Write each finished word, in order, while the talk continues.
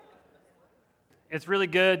It's really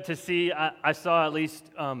good to see. I saw at least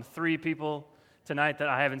 3 people tonight that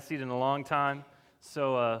I haven't seen in a long time.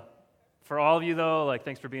 So for all of you, though,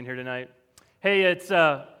 thanks for being here tonight. Hey, it's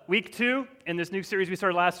week 2 in this new series we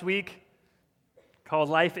started last week called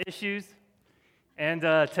Life Issues. And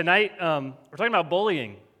tonight, we're talking about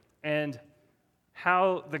bullying and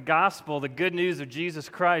how the gospel, the good news of Jesus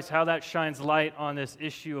Christ, how that shines light on this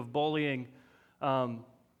issue of bullying.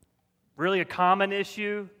 Really a common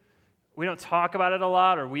issue. We don't talk about it a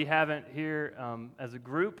lot, or we haven't here as a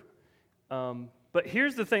group. But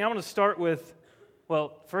here's the thing. I want to start with,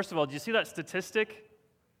 first of all, do you see that statistic?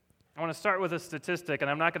 I want to start with a statistic,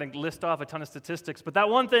 and I'm not going to list off a ton of statistics, but that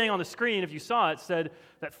one thing on the screen, if you saw it, said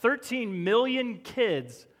that 13 million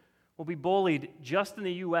kids will be bullied just in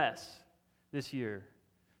the U.S. this year.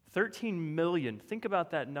 13 million. Think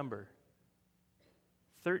about that number.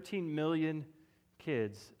 13 million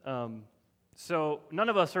kids. So none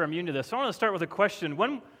of us are immune to this. So I want to start with a question.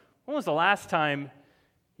 When was the last time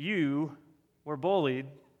you were bullied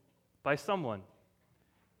by someone?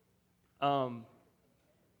 No,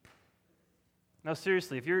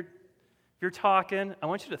 seriously, if you're talking, I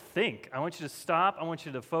want you to think. I want you to stop. I want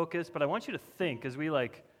you to focus, but I want you to think as we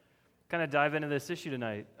kind of dive into this issue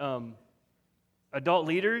tonight. Adult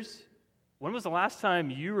leaders, when was the last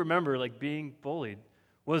time you remember being bullied?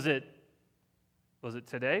 Was it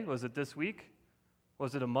today? Was it this week?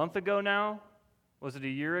 Was it a month ago now? Was it a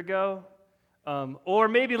year ago? Or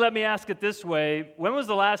maybe let me ask it this way. When was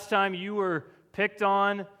the last time you were picked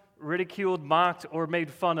on, ridiculed, mocked, or made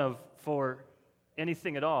fun of for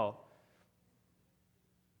anything at all?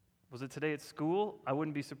 Was it today at school? I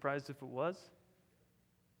wouldn't be surprised if it was.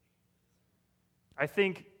 I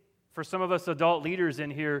think for some of us adult leaders in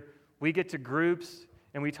here, we get to groups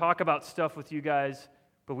and we talk about stuff with you guys,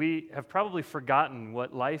 but we have probably forgotten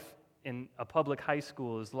what life in a public high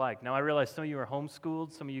school is like. Now, I realize some of you are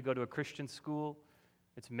homeschooled. Some of you go to a Christian school.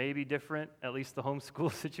 It's maybe different, at least the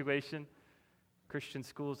homeschool situation. Christian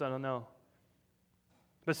schools, I don't know.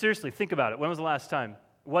 But seriously, think about it. When was the last time?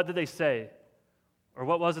 What did they say? Or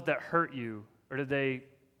what was it that hurt you? Or did they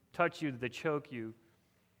touch you? Did they choke you?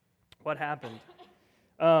 What happened?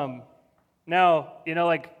 Now,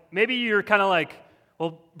 maybe you're kind of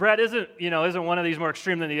well, Brett isn't one of these more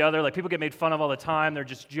extreme than the other. People get made fun of all the time. They're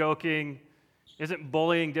just joking. Isn't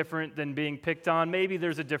bullying different than being picked on? Maybe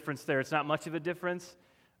there's a difference there. It's not much of a difference.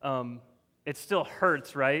 It still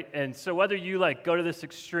hurts, right? And so whether you go to this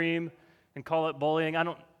extreme and call it bullying, I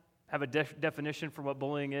don't have a definition for what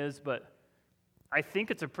bullying is, but I think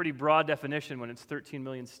it's a pretty broad definition when it's 13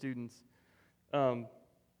 million students. I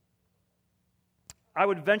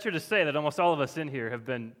would venture to say that almost all of us in here have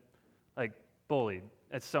been bullied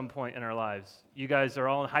at some point in our lives. You guys are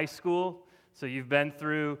all in high school, so you've been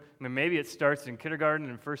through, maybe it starts in kindergarten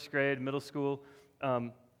and first grade, middle school.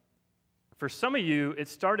 For some of you, it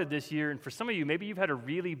started this year, and for some of you, maybe you've had a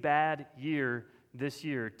really bad year this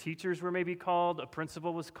year. Teachers were maybe called, a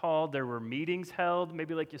principal was called, there were meetings held,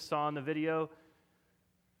 maybe like you saw in the video.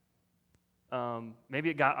 Maybe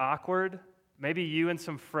it got awkward. Maybe you and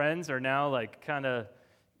some friends are now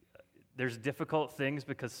there's difficult things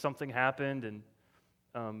because something happened, and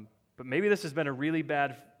but maybe this has been a really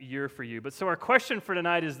bad year for you. But so our question for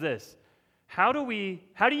tonight is this: How do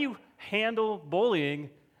you handle bullying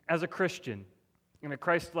as a Christian in a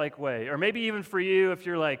Christ-like way? Or maybe even for you, if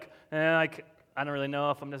you're I don't really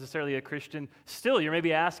know if I'm necessarily a Christian. Still, you're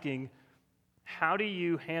maybe asking, how do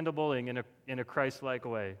you handle bullying in a Christ-like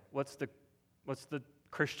way? What's the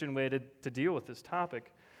Christian way to deal with this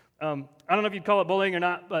topic? I don't know if you'd call it bullying or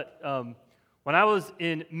not, but when I was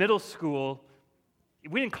in middle school,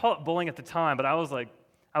 we didn't call it bullying at the time, but I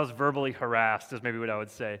was verbally harassed, is maybe what I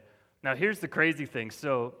would say. Now, here's the crazy thing.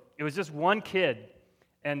 So it was just one kid,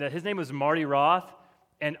 and his name was Marty Roth,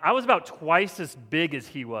 and I was about twice as big as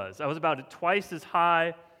he was. I was about twice as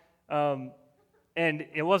high, and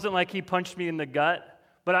it wasn't like he punched me in the gut,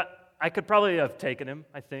 but I could probably have taken him,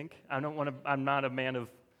 I think. I'm not a man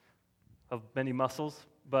of many muscles,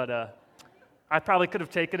 but I probably could have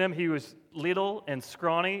taken him. He was little and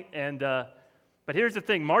scrawny, but here's the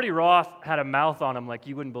thing. Marty Roth had a mouth on him like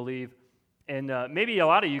you wouldn't believe, and maybe a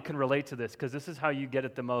lot of you can relate to this because this is how you get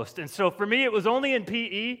it the most. And so for me, it was only in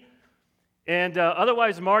PE, and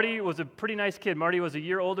otherwise Marty was a pretty nice kid. Marty was a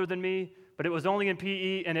year older than me, but it was only in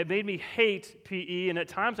PE, and it made me hate PE, and at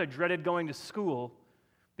times I dreaded going to school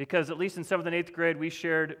because at least in 7th and 8th grade, we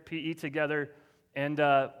shared PE together, and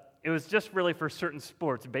it was just really for certain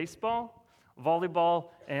sports: baseball, volleyball,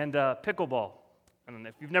 and pickleball. I don't know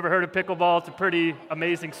if you've never heard of pickleball. It's a pretty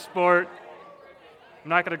amazing sport. I'm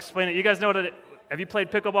not going to explain it. You guys know have you played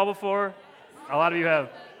pickleball before? A lot of you have.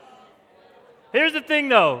 Here's the thing,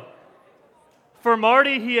 though. For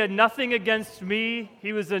Marty, he had nothing against me.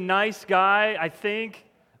 He was a nice guy, I think.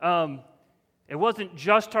 It wasn't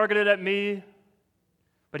just targeted at me,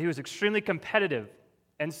 but he was extremely competitive.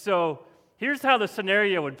 And so here's how the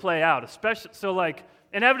scenario would play out.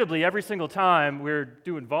 Inevitably, every single time we were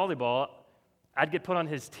doing volleyball, I'd get put on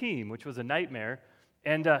his team, which was a nightmare.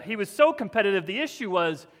 And he was so competitive. The issue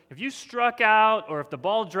was if you struck out or if the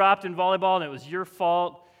ball dropped in volleyball and it was your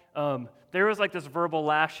fault, there was like this verbal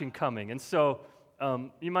lashing coming. And so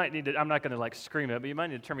you might need to, I'm not going to like scream it, but you might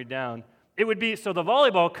need to turn me down. It would be, so the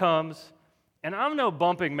volleyball comes, and I'm no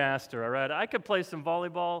bumping master, all right? I could play some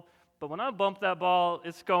volleyball, but when I bump that ball,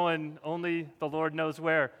 it's going only the Lord knows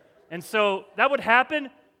where. And so that would happen,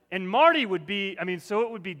 and Marty would be, so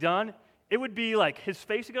it would be done. It would be like his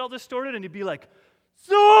face would get all distorted, and he'd be like,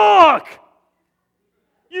 "Suck!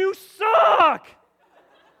 You suck!"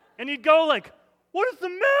 And he'd go like, "What is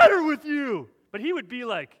the matter with you?" But he would be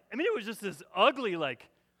like, it was just this ugly, like,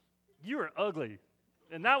 "You are ugly."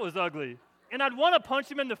 And that was ugly. And I'd want to punch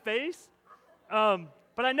him in the face,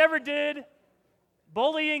 but I never did.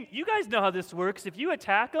 Bullying, you guys know how this works. If you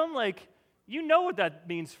attack them, like, you know what that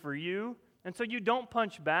means for you, and so you don't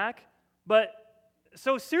punch back. But,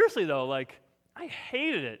 so seriously though, like, I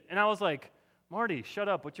hated it. And I was like, "Marty, shut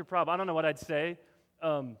up, what's your problem?" I don't know what I'd say.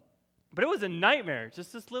 But it was a nightmare,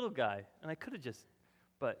 just this little guy. And I could have just,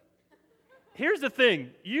 but here's the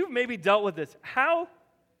thing. You've maybe dealt with this. How's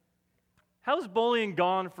bullying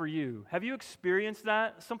gone for you? Have you experienced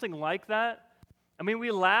that? Something like that?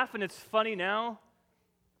 We laugh and it's funny now,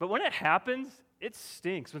 but when it happens, it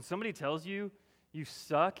stinks. When somebody tells you, you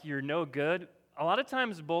suck, you're no good, a lot of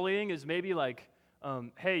times bullying is maybe like,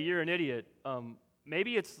 "Hey, you're an idiot."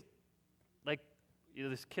 Maybe it's like,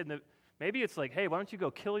 this kid, maybe it's like, "Hey, why don't you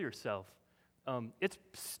go kill yourself?" It's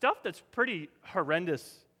stuff that's pretty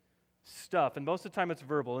horrendous stuff, and most of the time it's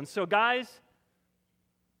verbal. And so guys,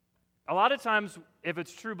 a lot of times, if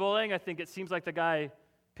it's true bullying, I think it seems like the guy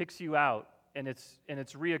picks you out, and it's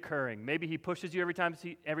reoccurring. Maybe he pushes you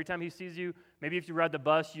every time he sees you. Maybe if you ride the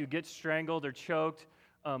bus, you get strangled or choked.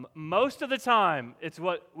 Most of the time, it's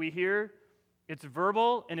what we hear. It's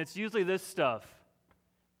verbal, and it's usually this stuff.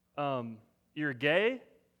 You're gay,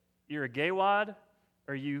 you're a gay wad,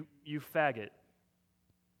 or you faggot.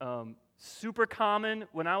 Super common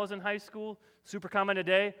when I was in high school, super common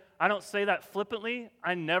today. I don't say that flippantly.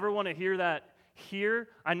 I never want to hear that here.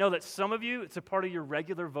 I know that some of you, it's a part of your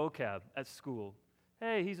regular vocab at school.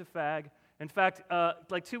 "Hey, he's a fag." In fact,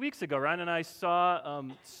 like 2 weeks ago, Ryan and I saw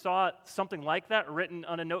something like that written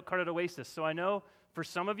on a note card at Oasis. So I know for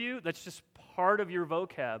some of you, that's just part of your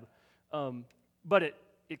vocab. But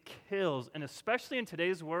it kills, and especially in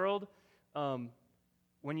today's world,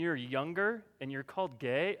 when you're younger and you're called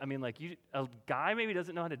gay, a guy maybe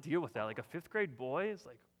doesn't know how to deal with that. Like a 5th grade boy is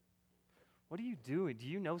like, "What are you doing? Do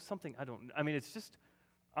you know something?" It's just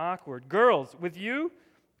awkward. Girls, with you,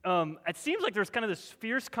 it seems like there's kind of this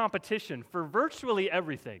fierce competition for virtually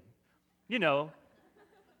everything.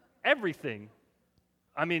 Everything.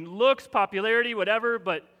 Looks, popularity, whatever,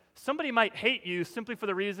 but somebody might hate you simply for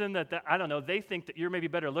the reason that they think that you're maybe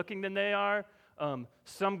better looking than they are.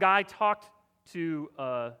 Some guy talked to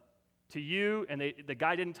you, and the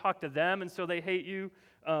guy didn't talk to them, and so they hate you.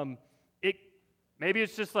 Maybe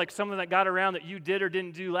it's just like something that got around that you did or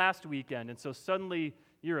didn't do last weekend, and so suddenly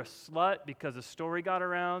you're a slut because a story got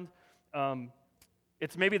around.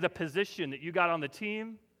 It's maybe the position that you got on the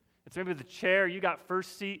team. It's maybe the chair, you got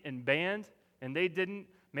first seat in band, and they didn't.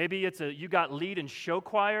 Maybe you got lead in show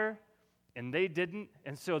choir, and they didn't,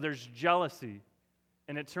 and so there's jealousy,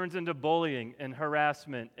 and it turns into bullying and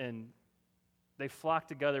harassment, and they flock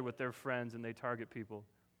together with their friends and they target people.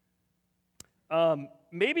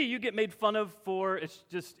 Maybe you get made fun of for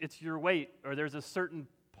it's your weight, or there's a certain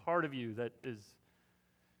part of you that is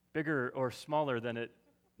bigger or smaller than it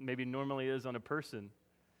maybe normally is on a person.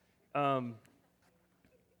 They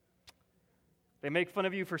make fun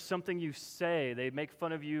of you for something you say. They make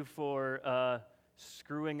fun of you for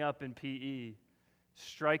screwing up in PE,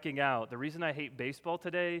 striking out. The reason I hate baseball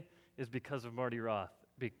today is because of Marty Roth.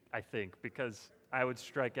 I think, because I would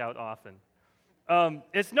strike out often.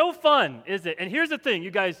 It's no fun, is it? And here's the thing,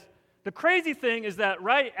 you guys. The crazy thing is that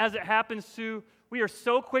right as it happens to, we are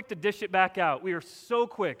so quick to dish it back out. We are so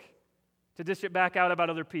quick to dish it back out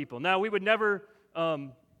about other people. Now, we would never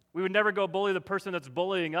go bully the person that's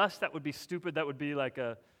bullying us. That would be stupid. That would be like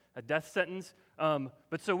a death sentence.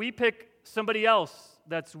 But so we pick somebody else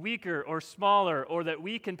that's weaker or smaller or that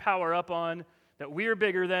we can power up on, that we're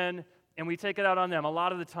bigger than, and we take it out on them a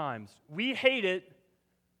lot of the times. We hate it,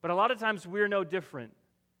 but a lot of times we're no different.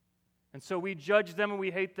 And so we judge them and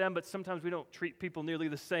we hate them, but sometimes we don't treat people nearly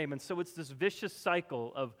the same. And so it's this vicious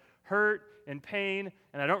cycle of hurt and pain,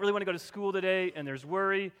 and I don't really want to go to school today, and there's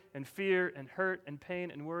worry and fear and hurt and pain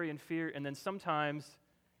and worry and fear, and then sometimes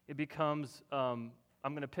it becomes, I'm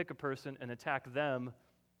going to pick a person and attack them,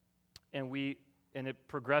 and it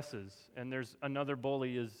progresses, and there's another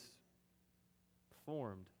bully is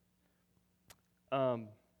formed.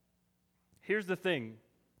 Here's the thing,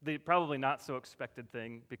 the probably not so expected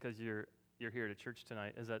thing, because you're here at church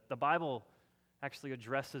tonight, is that the Bible actually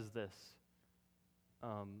addresses this.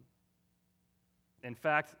 In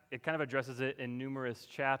fact, it kind of addresses it in numerous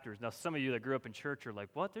chapters. Now, some of you that grew up in church are like,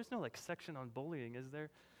 what? There's no section on bullying, is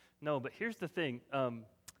there? No, but here's the thing.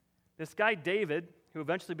 This guy David, who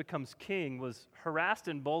eventually becomes king, was harassed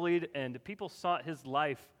and bullied, and people sought his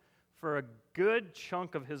life for a good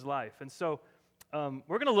chunk of his life. And so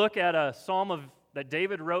we're going to look at a psalm that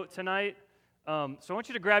David wrote tonight. So I want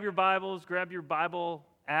you to grab your Bibles, grab your Bible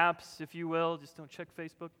apps, if you will. Just don't check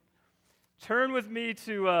Facebook. Turn with me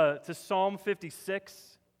to Psalm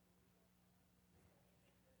 56.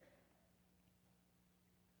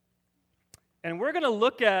 And we're going to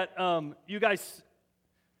look at, you guys,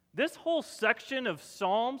 this whole section of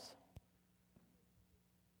Psalms,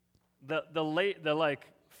 the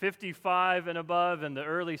 55 and above, and the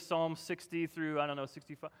early Psalm 60 through,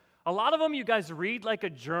 65. A lot of them you guys read like a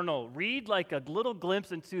journal, read like a little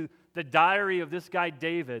glimpse into the diary of this guy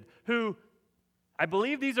David, who, I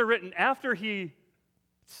believe these are written after he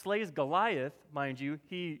slays Goliath, mind you.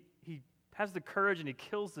 He has the courage and he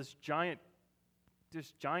kills this giant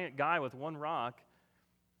guy with one rock.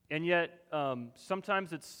 And yet,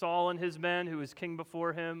 sometimes it's Saul and his men who is king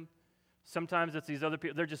before him. Sometimes it's these other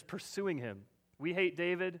people. They're just pursuing him. We hate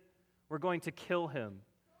David. We're going to kill him.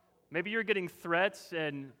 Maybe you're getting threats,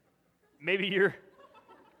 and maybe you're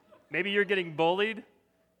getting bullied.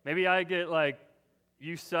 Maybe I get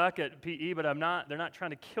you suck at PE, but I'm not. They're not trying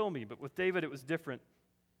to kill me. But with David, it was different.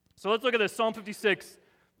 So let's look at this, Psalm 56.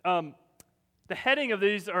 The heading of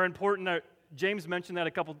these are important. James mentioned that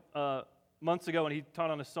a couple months ago when he taught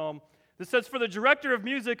on a psalm. This says, for the director of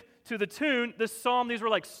music to the tune, this psalm, these were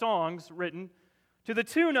like songs written, to the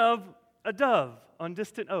tune of a dove on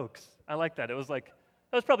distant oaks. I like that. That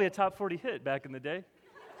was probably a top 40 hit back in the day.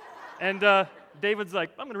 And David's like,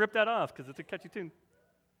 I'm going to rip that off because it's a catchy tune.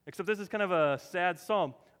 Except this is kind of a sad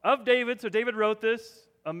psalm. Of David, so David wrote this,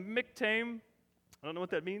 a miktam, I don't know what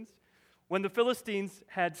that means, when the Philistines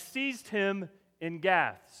had seized him in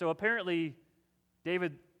Gath. So apparently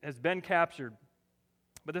David has been captured.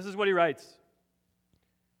 But this is what he writes.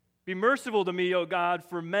 Be merciful to me, O God,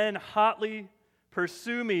 for men hotly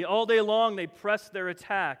pursue me. All day long they press their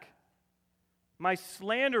attack. My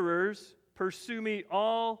slanderers pursue me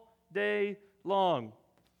all day long.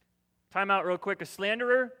 Time out real quick. A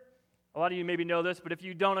slanderer, a lot of you maybe know this, but if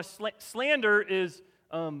you don't, slander is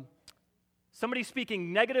somebody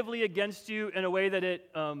speaking negatively against you in a way that it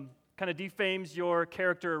kind of defames your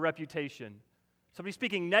character or reputation. Somebody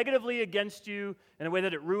speaking negatively against you in a way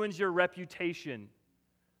that it ruins your reputation.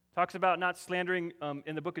 Talks about not slandering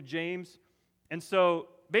in the book of James. And so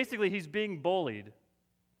basically he's being bullied.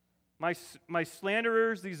 My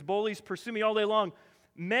slanderers, these bullies, pursue me all day long.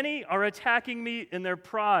 Many are attacking me in their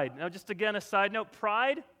pride. Now, just again, a side note,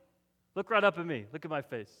 pride, look right up at me. Look at my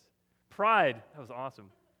face. Pride, that was awesome.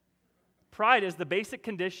 Pride is the basic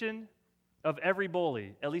condition of every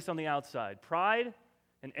bully, at least on the outside. Pride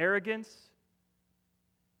and arrogance.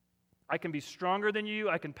 I can be stronger than you.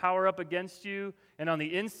 I can power up against you. And on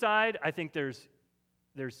the inside, I think there's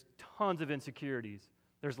tons of insecurities.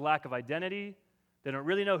 There's lack of identity. They don't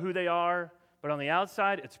really know who they are. But on the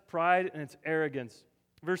outside, it's pride and it's arrogance.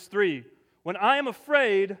 Verse 3, when I am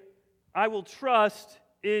afraid, I will trust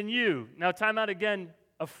in you. Now, time out again.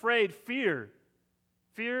 Afraid, fear.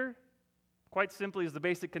 Fear, quite simply, is the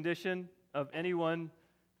basic condition of anyone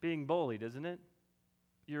being bullied, isn't it?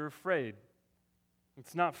 You're afraid.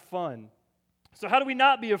 It's not fun. So how do we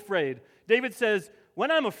not be afraid? David says,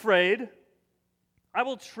 when I'm afraid, I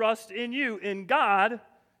will trust in you, in God,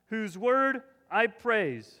 whose word I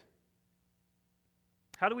praise.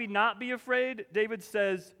 How do we not be afraid? David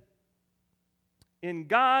says, in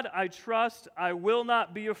God I trust, I will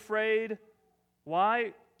not be afraid.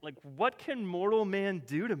 Why? What can mortal man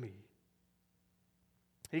do to me?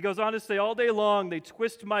 He goes on to say, all day long they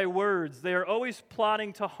twist my words. They are always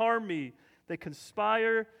plotting to harm me. They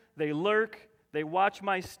conspire, they lurk, they watch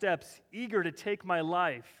my steps, eager to take my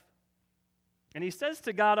life. And he says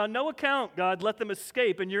to God, on no account, God, let them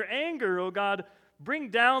escape. In your anger, O God, bring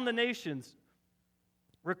down the nations.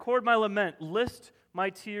 Record my lament. List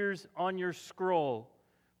my tears on your scroll.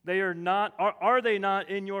 Are they not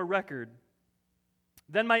in your record?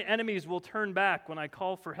 Then my enemies will turn back when I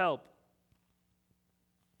call for help.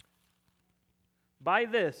 By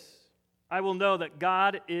this, I will know that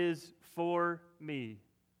God is for me.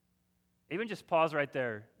 Even just pause right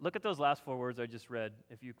there. Look at those last 4 words I just read,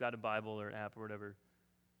 if you've got a Bible or an app or whatever.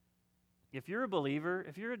 If you're a believer,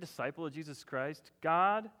 if you're a disciple of Jesus Christ,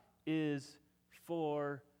 God is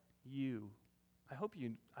for you. I hope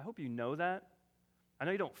you know that. I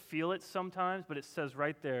know you don't feel it sometimes, but it says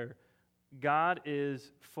right there, God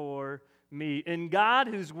is for me. In God,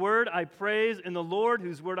 whose word I praise, in the Lord,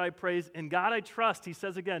 whose word I praise, in God I trust. He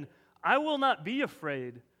says again, I will not be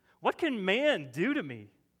afraid. What can man do to me?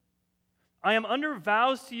 I am under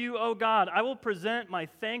vows to you, O God. I will present my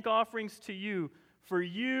thank offerings to you, for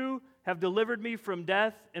you have delivered me from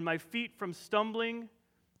death and my feet from stumbling,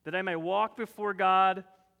 that I may walk before God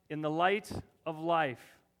in the light of life.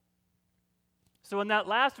 So in that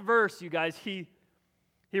last verse, you guys, he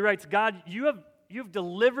writes, God, you have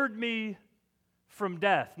delivered me from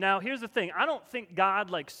death. Now, here's the thing. I don't think God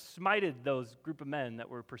smited those group of men that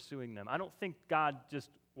were pursuing them. I don't think God just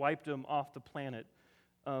wiped them off the planet.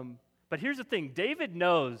 But here's the thing. David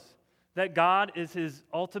knows that God is his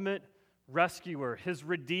ultimate rescuer, his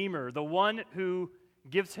redeemer, the one who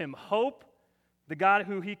gives him hope, the God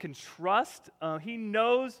who he can trust. He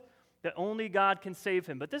knows that only God can save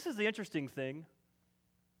him. But this is the interesting thing.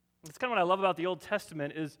 It's kind of what I love about the Old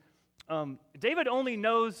Testament is David only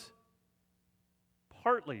knows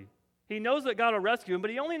partly. He knows that God will rescue him,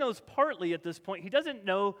 but he only knows partly at this point. He doesn't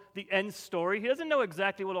know the end story. He doesn't know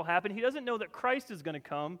exactly what will happen. He doesn't know that Christ is going to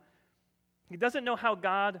come. He doesn't know how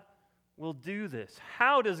God will do this.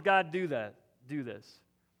 How does God do this?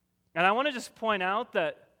 And I want to just point out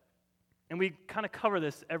that, and we kind of cover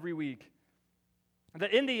this every week,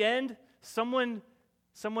 that in the end, someone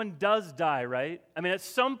does die, right? I mean, at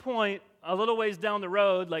some point, a little ways down the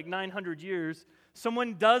road, like 900 years,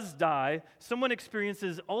 someone does die. Someone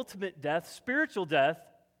experiences ultimate death, spiritual death,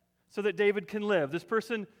 so that David can live. This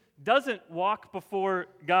person doesn't walk before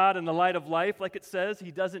God in the light of life, like it says.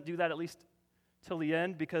 He doesn't do that at least till the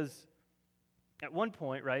end, because at one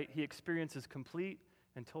point, right, he experiences complete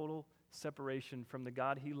and total separation from the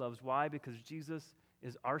God he loves. Why? Because Jesus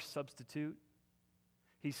is our substitute.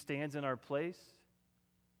 He stands in our place.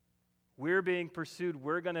 We're being pursued.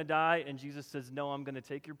 We're going to die. And Jesus says, no, I'm going to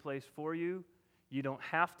take your place for you. You don't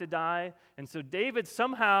have to die. And so David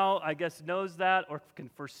somehow, I guess, knows that or can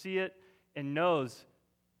foresee it and knows,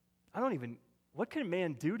 what can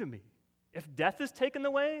man do to me? If death is taken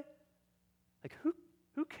away,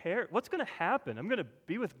 who cares? What's going to happen? I'm going to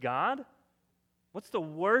be with God? What's the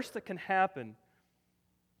worst that can happen?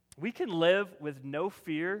 We can live with no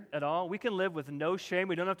fear at all. We can live with no shame.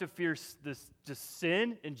 We don't have to fear this just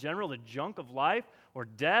sin in general, the junk of life, or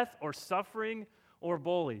death, or suffering, or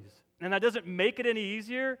bullies. And that doesn't make it any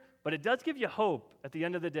easier, but it does give you hope at the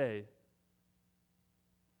end of the day.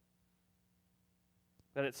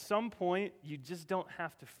 That at some point, you just don't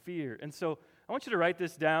have to fear. And so I want you to write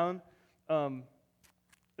this down.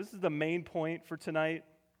 This is the main point for tonight.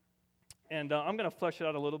 And I'm going to flesh it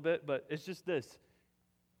out a little bit, but it's just this.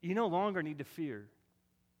 You no longer need to fear.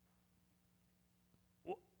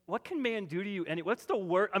 What can man do to you? What's the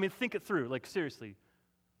word? I mean, think it through. Seriously.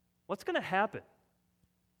 What's going to happen?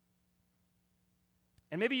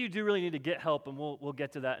 And maybe you do really need to get help, and we'll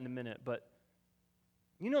get to that in a minute. But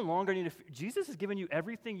you no longer need to fear. Jesus has given you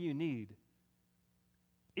everything you need.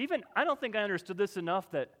 Even, I don't think I understood this enough,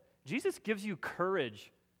 that Jesus gives you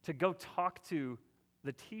courage to go talk to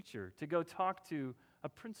the teacher, to go talk to a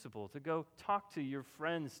principal, to go talk to your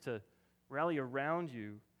friends, to rally around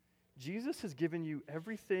you. Jesus has given you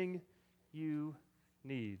everything you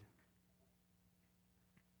need.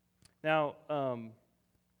 Now,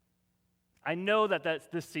 I know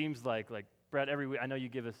this seems like Brett, every week, I know you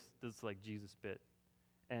give us this Jesus bit,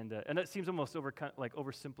 and it seems almost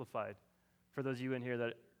oversimplified for those of you in here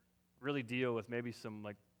that really deal with maybe some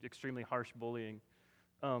extremely harsh bullying.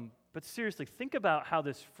 But seriously, think about how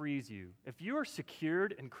this frees you. If you are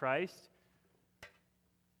secured in Christ,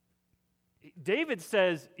 David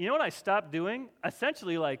says, you know what I stopped doing?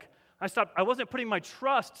 Essentially, I wasn't putting my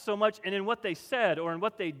trust so much in what they said or in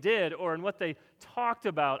what they did or in what they talked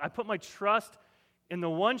about. I put my trust in the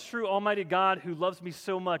one true Almighty God who loves me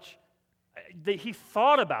so much. He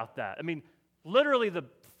thought about that. I mean, literally the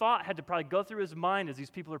thought had to probably go through his mind as these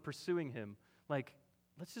people are pursuing him.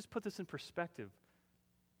 Let's just put this in perspective.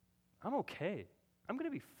 I'm okay. I'm going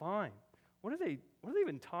to be fine. What are they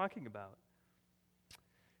even talking about?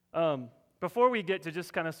 Before we get to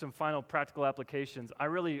just kind of some final practical applications, I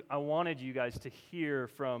wanted you guys to hear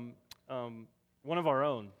from one of our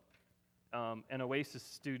own, an Oasis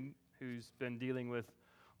student who's been dealing with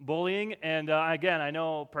bullying. And again, I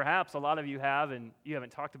know perhaps a lot of you have, and you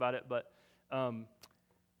haven't talked about it, but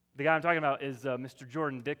the guy I'm talking about is Mr.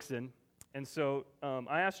 Jordan Dixon. And so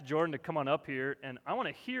I asked Jordan to come on up here, and I want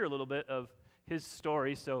to hear a little bit of his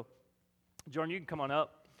story. So, Jordan, you can come on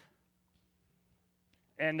up.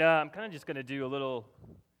 And I'm kind of just going to do a little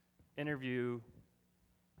interview-ish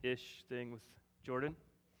thing with Jordan.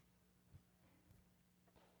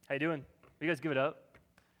 How you doing? You guys give it up.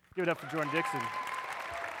 Give it up for Jordan Dixon.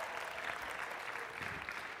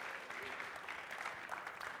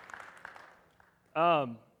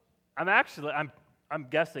 I'm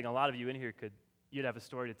guessing a lot of you in here you'd have a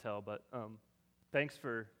story to tell, but thanks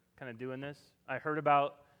for kind of doing this. I heard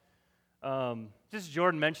about, just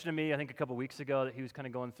Jordan mentioned to me, I think a couple weeks ago, that he was kind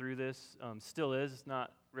of going through this. Still is. It's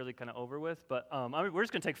not really kind of over with, but we're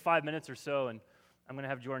just going to take 5 minutes or so, and I'm going to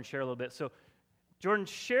have Jordan share a little bit. So, Jordan,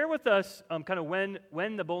 share with us kind of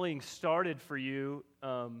when the bullying started for you,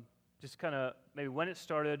 just kind of maybe when it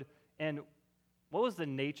started, and what was the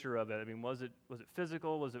nature of it? I mean, was it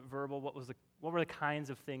physical? Was it verbal? What were the kinds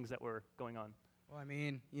of things that were going on? Well, I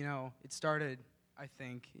mean, it started, I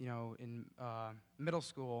think, in middle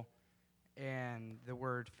school, and the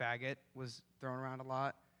word faggot was thrown around a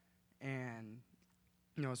lot, and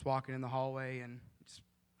I was walking in the hallway and just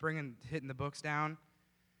hitting the books down.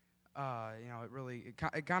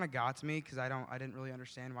 It kind of got to me because I didn't really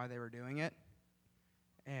understand why they were doing it,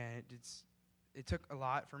 and it took a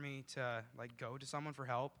lot for me to go to someone for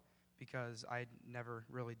help because I'd never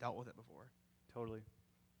really dealt with it before. Totally.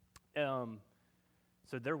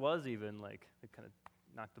 So there was even they kind of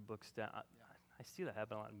knocked the books down. I see that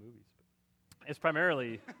happen a lot in movies. But it's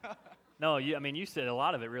primarily no. You said a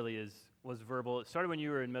lot of it really was verbal. It started when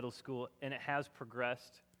you were in middle school, and it has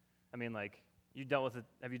progressed. I mean, you dealt with it.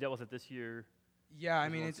 Have you dealt with it this year? Yeah, I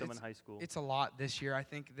mean, it's in high school. It's a lot this year. I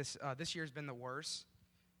think this year's been the worst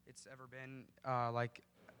it's ever been.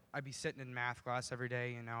 I'd be sitting in math class every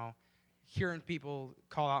day, hearing people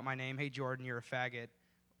call out my name, "Hey, Jordan, you're a faggot,"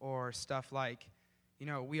 or stuff like,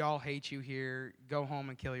 "We all hate you here. Go home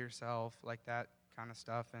and kill yourself," like that kind of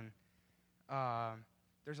stuff. And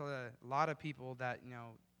there's a lot of people that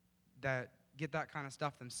that get that kind of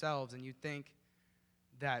stuff themselves, and you'd think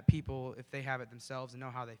that people, if they have it themselves and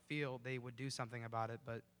know how they feel, they would do something about it.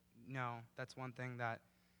 But no, that's one thing that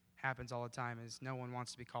happens all the time is no one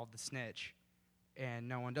wants to be called the snitch, and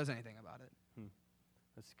no one does anything about it.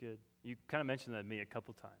 That's good. You kind of mentioned that to me a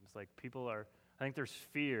couple times. People are, I think there's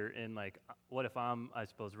fear in what if I'm, I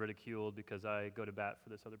suppose, ridiculed because I go to bat for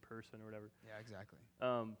this other person or whatever. Yeah, exactly.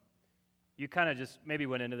 You kind of just maybe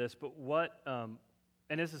went into this, but what, and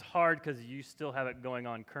this is hard because you still have it going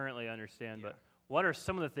on currently, I understand, but what are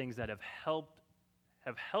some of the things that have helped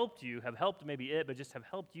maybe it, but just have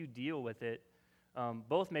helped you deal with it?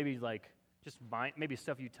 Both maybe maybe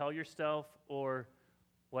stuff you tell yourself, or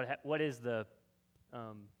what is the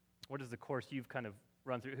course you've kind of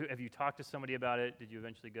run through? Have you talked to somebody about it? Did you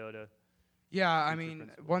eventually go to? Yeah, I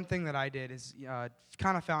mean, one thing that I did is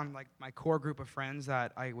kind of found my core group of friends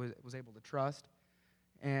that I was able to trust,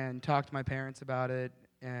 and talk to my parents about it,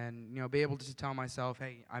 and be able to just tell myself,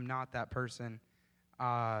 hey, I'm not that person.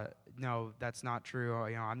 No, that's not true. Or,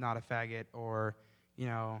 I'm not a faggot, or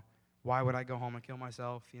why would I go home and kill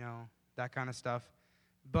myself? That kind of stuff.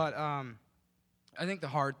 But I think the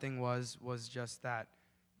hard thing was just that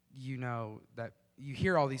that you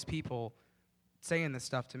hear all these people saying this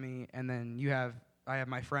stuff to me, and then I have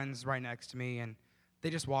my friends right next to me, and they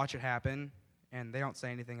just watch it happen, and they don't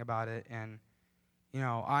say anything about it. And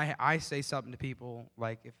I say something to people,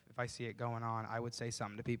 if I see it going on, I would say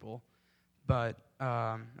something to people. But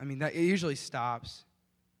that it usually stops,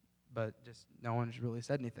 but just no one's really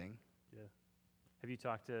said anything. Yeah. Have you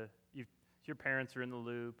talked to your parents are in the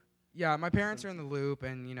loop? Yeah, my parents are in the loop,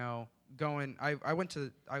 and I went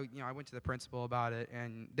to the principal about it,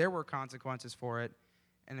 and there were consequences for it.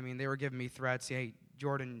 And they were giving me threats. Hey,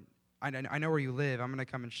 Jordan, I know where you live. I'm gonna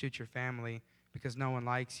come and shoot your family because no one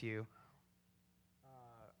likes you.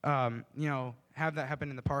 Have that happen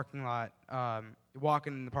in the parking lot.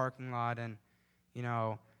 Walking in the parking lot, and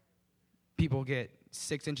people get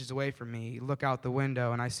 6 inches away from me, look out the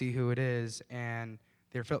window, and I see who it is, and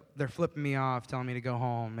they're flipping me off, telling me to go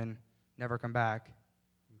home and never come back.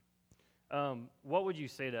 What would you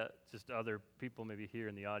say to just other people maybe here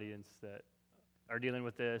in the audience that are dealing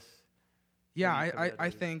with this? Yeah, I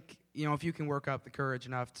think if you can work up the courage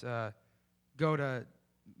enough to go to,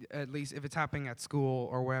 at least if it's happening at school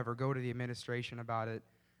or wherever, go to the administration about it.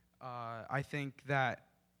 I think that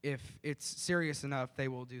if it's serious enough, they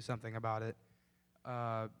will do something about it.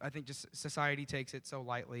 I think just society takes it so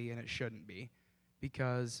lightly, and it shouldn't be,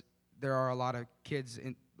 because there are a lot of kids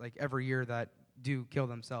every year that do kill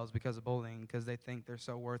themselves because of bullying, because they think they're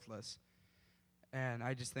so worthless. And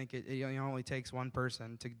I just think it only takes one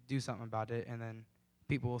person to do something about it, and then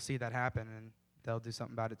people will see that happen, and they'll do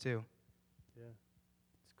something about it too. Yeah,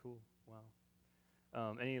 it's cool.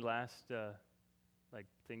 Wow. Any last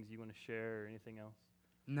things you want to share or anything else?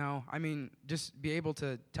 No, I mean, just be able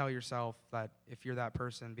to tell yourself that if you're that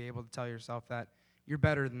person, be able to tell yourself that you're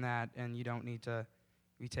better than that, and you don't need to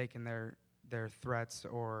be taking their threats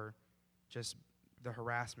or just the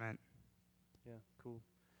harassment. Yeah, cool.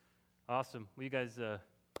 Awesome. Will you guys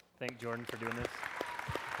thank Jordan for doing this?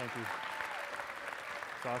 Thank you.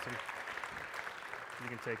 It's awesome. You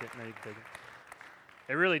can take it. No, you can take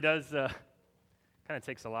it. It really does kind of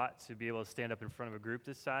takes a lot to be able to stand up in front of a group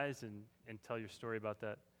this size and tell your story about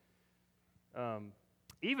that.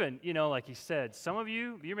 Even, like he said, some of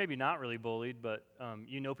you're maybe not really bullied, but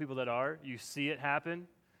you know people that are. You see it happen.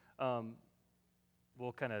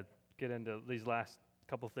 We'll kind of get into these last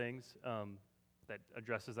couple things that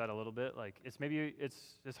addresses that a little bit. Like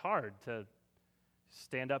it's hard to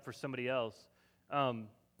stand up for somebody else.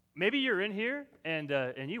 Maybe you're in here and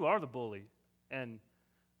you are the bully, and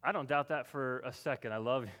I don't doubt that for a second. I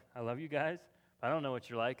love you guys. I don't know what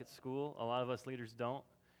you're like at school. A lot of us leaders don't,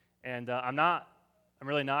 and I'm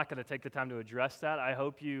really not going to take the time to address that. I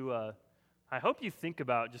hope you think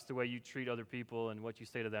about just the way you treat other people and what you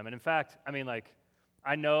say to them. And in fact,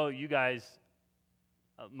 I know you guys,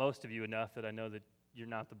 most of you enough that I know that you're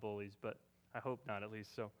not the bullies, but I hope not at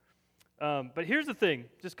least. So, but here's the thing,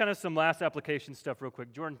 just kind of some last application stuff real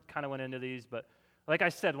quick. Jordan kind of went into these, but like I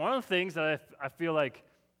said, one of the things that I feel like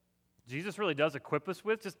Jesus really does equip us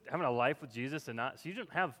with, just having a life with Jesus, and so you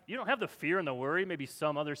don't have the fear and the worry maybe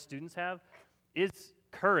some other students have, is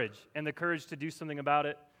courage, and the courage to do something about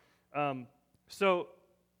it. So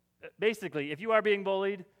basically, if you are being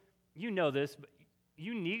bullied, you know this, but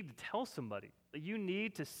you need to tell somebody. You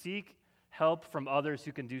need to seek help from others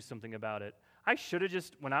who can do something about it. I should have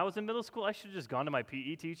when I was in middle school, I should have just gone to my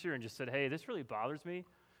PE teacher and just said, hey, this really bothers me.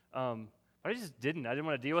 But I just didn't. I didn't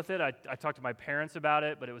want to deal with it. I talked to my parents about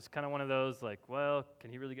it, but it was kind of one of those like, well, can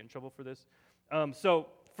he really get in trouble for this? So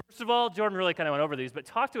first of all, Jordan really kind of went over these, but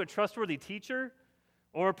talk to a trustworthy teacher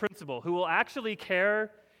or a principal who will actually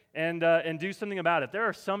care and do something about it. There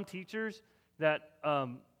are some teachers that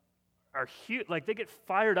are huge, like they get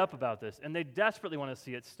fired up about this, and they desperately want to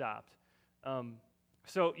see it stopped.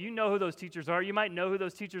 So you know who those teachers are. You might know who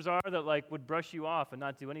those teachers are that would brush you off and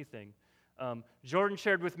not do anything. Jordan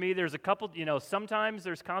shared with me there's a couple, sometimes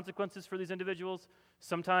there's consequences for these individuals.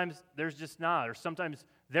 Sometimes there's just not, or sometimes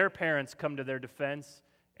their parents come to their defense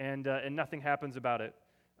and nothing happens about it.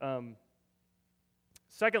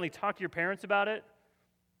 Secondly, talk to your parents about it.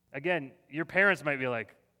 Again, your parents might be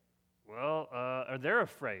like, well, or they're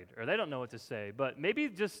afraid, or they don't know what to say. But maybe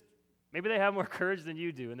they have more courage than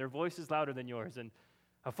you do, and their voice is louder than yours. And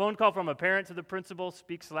a phone call from a parent to the principal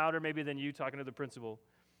speaks louder maybe than you talking to the principal.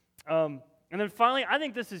 And then finally, I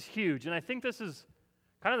think this is huge, and I think this is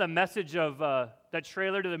kind of the message of that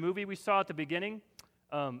trailer to the movie we saw at the beginning.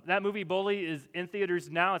 That movie, Bully, is in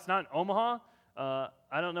theaters now. It's not in Omaha.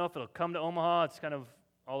 I don't know if it'll come to Omaha. It's kind of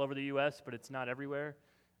all over the U.S., but it's not everywhere.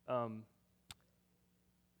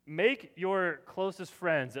 Make your closest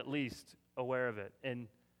friends at least aware of it, and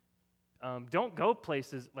don't go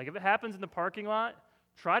places. Like if it happens in the parking lot,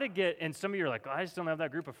 try to get, and some of you are like, I just don't have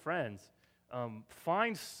that group of friends.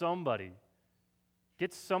 Find somebody.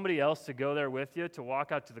 Get somebody else to go there with you, to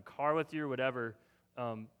walk out to the car with you or whatever.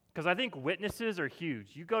 Because I think witnesses are huge.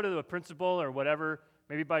 You go to the principal or whatever,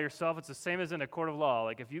 maybe by yourself, it's the same as in a court of law.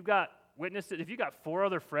 Like if you've got witnesses, if you got 4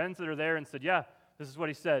 other friends that are there and said, yeah, this is what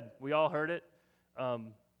he said, we all heard it,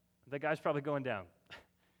 that guy's probably going down.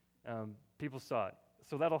 People saw it.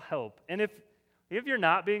 So that'll help. And if you're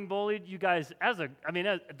not being bullied, you guys,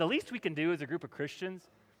 the least we can do as a group of Christians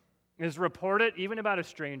is report it, even about a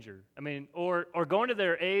stranger. Or going to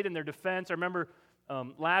their aid and their defense. I remember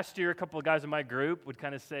last year, a couple of guys in my group would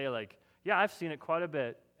kind of say, like, yeah, I've seen it quite a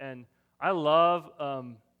bit. And I love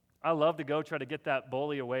to go try to get that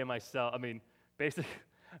bully away myself. Basically,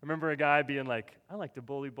 I remember a guy being like, I like to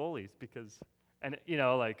bully bullies because,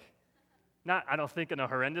 not, I don't think in a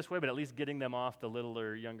horrendous way, but at least getting them off the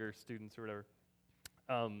littler, younger students or whatever.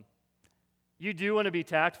 You do want to be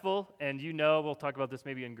tactful, and we'll talk about this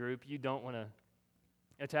maybe in group, you don't want to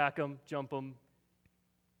attack them, jump them,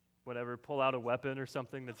 whatever, pull out a weapon or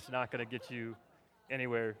something that's not going to get you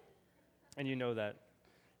anywhere, and you know that.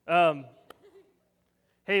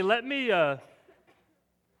 Hey, let me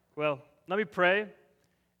pray,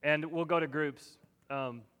 and we'll go to groups.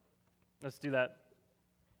 Let's do that.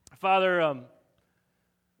 Father,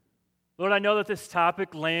 Lord, I know that this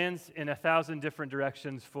topic lands in 1,000 different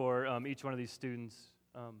directions for each one of these students.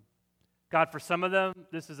 God, for some of them,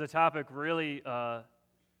 this is a topic really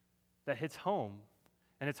that hits home,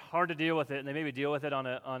 and it's hard to deal with it, and they maybe deal with it on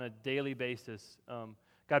a daily basis.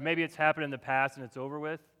 God, maybe it's happened in the past and it's over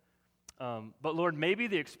with, but Lord, maybe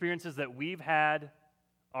the experiences that we've had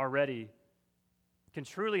already can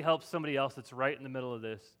truly help somebody else that's right in the middle of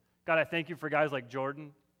this. God, I thank you for guys like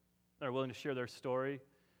Jordan that are willing to share their story,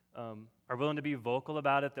 are willing to be vocal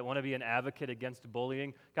about it, that want to be an advocate against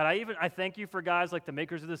bullying. God, I thank you for guys like the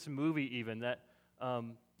makers of this movie even that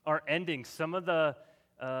are ending some of the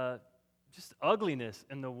just ugliness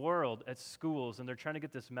in the world at schools, and they're trying to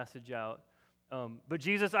get this message out. But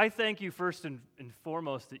Jesus, I thank you first and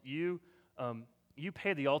foremost that you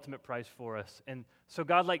pay the ultimate price for us. And so,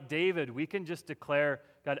 God, like David, we can just declare,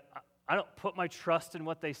 God, I don't put my trust in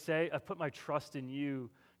what they say. I put my trust in you.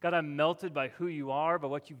 God, I'm melted by who you are, by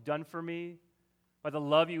what you've done for me, by the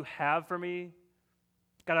love you have for me.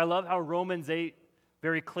 God, I love how Romans 8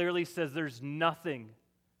 very clearly says there's nothing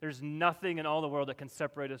in all the world that can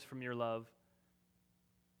separate us from your love.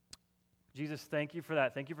 Jesus, thank you for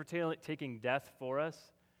that. Thank you for taking death for us.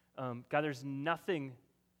 God, there's nothing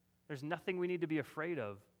we need to be afraid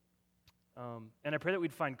of. And I pray that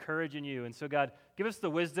we'd find courage in you. And so, God, give us the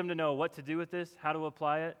wisdom to know what to do with this, how to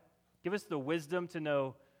apply it. Give us the wisdom to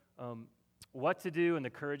know what to do and the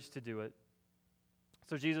courage to do it.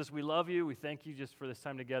 So, Jesus, we love you. We thank you just for this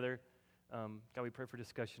time together. God, we pray for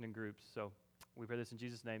discussion in groups. So we pray this in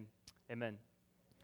Jesus' name. Amen.